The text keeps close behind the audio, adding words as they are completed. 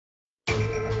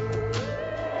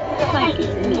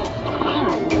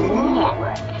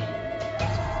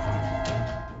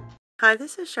Hi,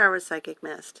 this is Char with Psychic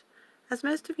Mist. As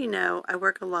most of you know, I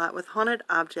work a lot with haunted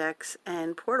objects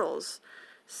and portals.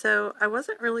 So I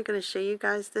wasn't really going to show you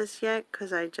guys this yet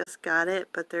because I just got it,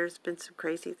 but there's been some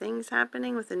crazy things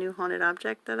happening with a new haunted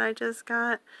object that I just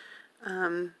got.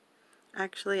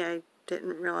 Actually, I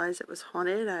didn't realize it was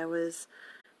haunted. I was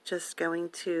just going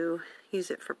to use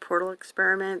it for portal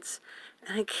experiments,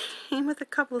 and it came with a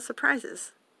couple of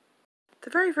surprises.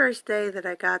 The very first day that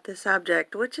I got this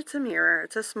object, which it's a mirror,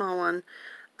 it's a small one,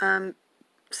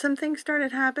 some things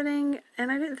started happening,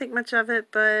 and I didn't think much of it,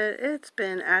 but it's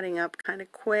been adding up kind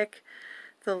of quick.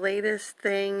 The latest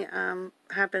thing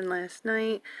happened last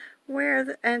night, where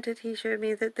the entity showed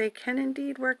me that they can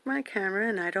indeed work my camera,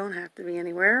 and I don't have to be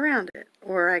anywhere around it.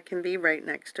 Or I can be right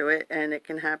next to it, and it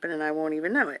can happen, and I won't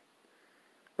even know it,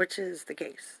 which is the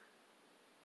case.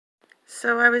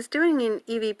 So I was doing an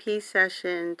EVP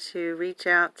session to reach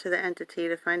out to the entity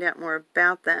to find out more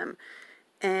about them.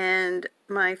 And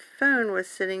my phone was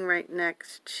sitting right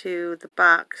next to the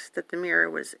box that the mirror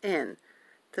was in.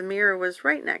 The mirror was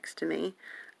right next to me.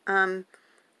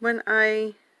 When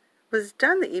I was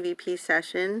done the EVP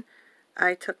session,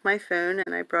 I took my phone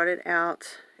and I brought it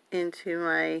out into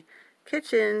my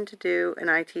kitchen to do an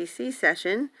ITC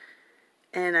session.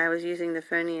 And I was using the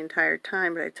phone the entire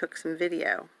time, but I took some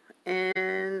video.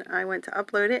 And I went to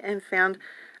upload it and found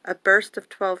a burst of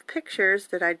 12 pictures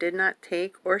that I did not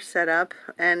take or set up,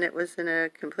 and it was in a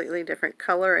completely different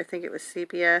color. I think it was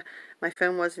sepia. My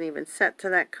phone wasn't even set to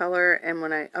that color, and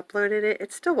when I uploaded it,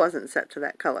 it still wasn't set to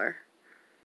that color.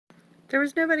 There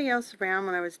was nobody else around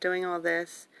when I was doing all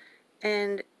this,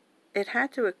 and it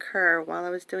had to occur while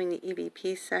I was doing the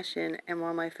EVP session and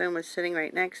while my phone was sitting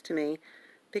right next to me,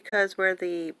 because where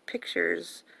the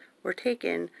pictures were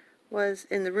taken was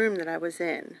in the room that I was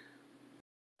in.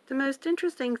 The most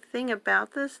interesting thing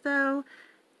about this, though,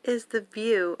 is the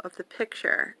view of the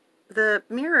picture. The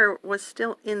mirror was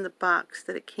still in the box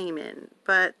that it came in,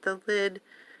 but the lid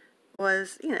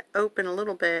was, open a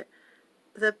little bit.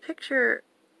 The picture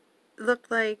looked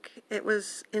like it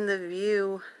was in the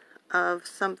view of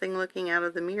something looking out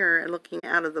of the mirror and looking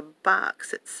out of the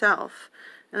box itself.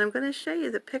 And I'm going to show you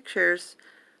the pictures.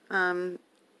 The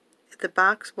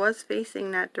box was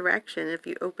facing that direction. If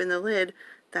you open the lid,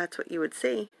 that's what you would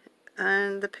see.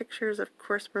 And the pictures, of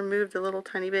course, were moved a little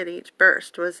tiny bit. Each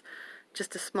burst was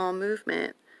just a small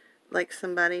movement, like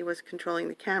somebody was controlling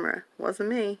the camera. Wasn't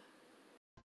me.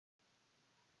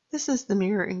 This is the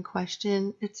mirror in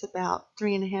question. It's about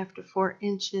 3.5 to 4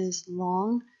 inches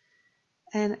long,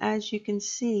 and as you can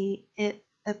see, it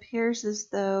appears as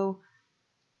though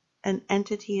an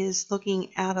entity is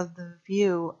looking out of the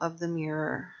view of the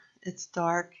mirror. It's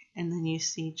dark, and then you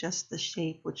see just the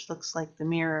shape, which looks like the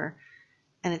mirror,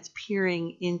 and it's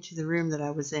peering into the room that I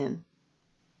was in.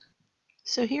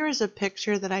 So here is a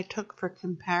picture that I took for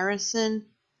comparison.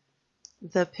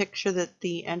 The picture that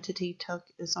the entity took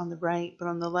is on the right, but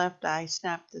on the left I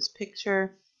snapped this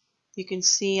picture. You can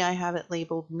see I have it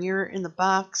labeled mirror in the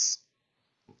box.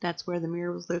 That's where the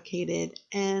mirror was located.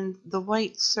 And the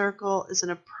white circle is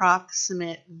an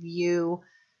approximate view,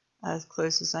 as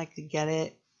close as I could get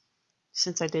it,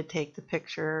 since I did take the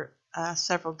picture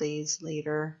several days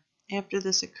later after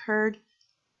this occurred.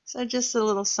 So just a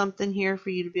little something here for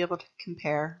you to be able to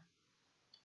compare.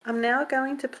 I'm now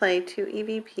going to play 2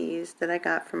 EVPs that I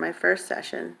got from my first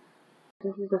session.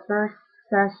 This is the first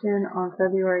session on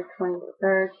February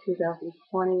 23rd,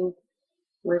 2020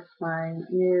 with my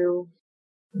new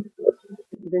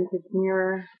vintage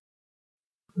mirror.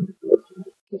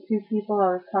 The 2 people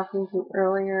I was talking to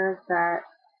earlier that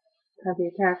have the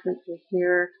attachment to this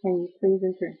mirror, can you please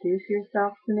introduce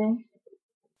yourself to me?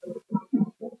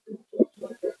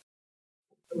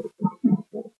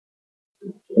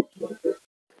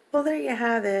 Well, there you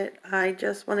have it. I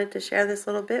just wanted to share this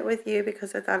little bit with you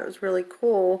because I thought it was really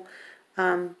cool.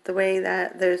 The way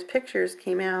that those pictures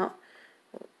came out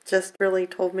just really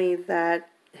told me that,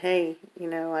 hey,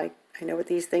 I know what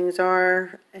these things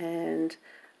are, and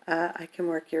I can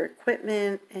work your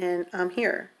equipment, and I'm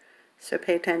here. So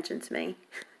pay attention to me.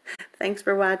 Thanks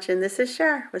for watching. This is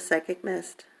Char with Psychic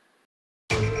Mist.